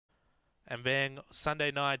and then Sunday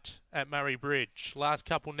night at Murray Bridge. Last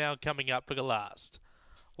couple now coming up for the last.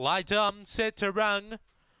 Light on, set to run.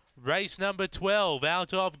 Race number 12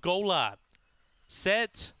 out of Gawler.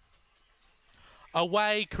 Set.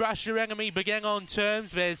 Away, Crush Your Enemy began on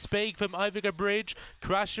terms. There's speed from over the bridge.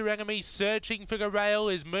 Crush Your Enemy searching for the rail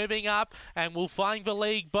is moving up and will find the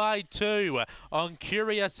lead by 2 on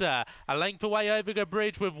Curiouser. A length away over the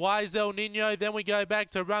bridge with Wise El Nino. Then we go back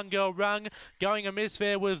to Run Girl Run. Going amiss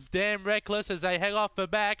there was Damn Reckless as they head off the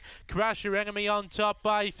back. Crush Your Enemy on top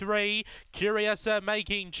by 3. Curiouser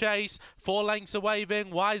making chase. 4 lengths away then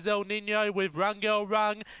Wise El Nino with Run Girl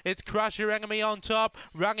Run. It's Crush Your Enemy on top.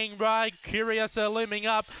 Running right. Curiouser looming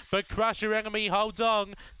up, but Crush Your Enemy holds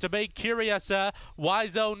on to beat Curiouser.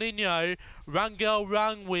 Wise El Nino, Run Girl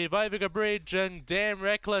Run with Over the Bridge and Damn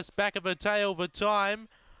Reckless back of the tail. The time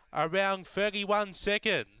around 31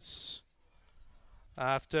 seconds.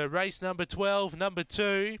 After race number 12, number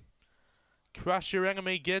 2, Crush Your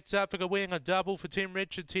Enemy gets up for the win. A double for Tim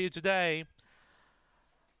Richards here today.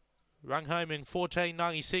 Run home in 14.96,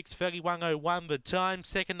 31.01 the time.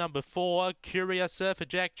 Second number 4, Curiouser for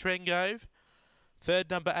Jack Trengove.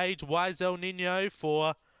 Third number 8, Wise El Nino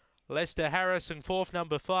for Lester Harris. And fourth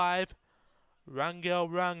number 5, Run Girl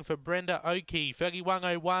Run for Brenda Oakey.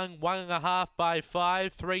 31.01, 1.5 by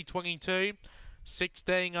 5, 3.22,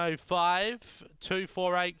 16.05,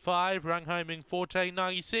 2.485. Run home in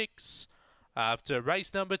 14.96 after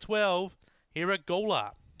race number 12 here at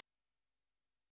Gawler.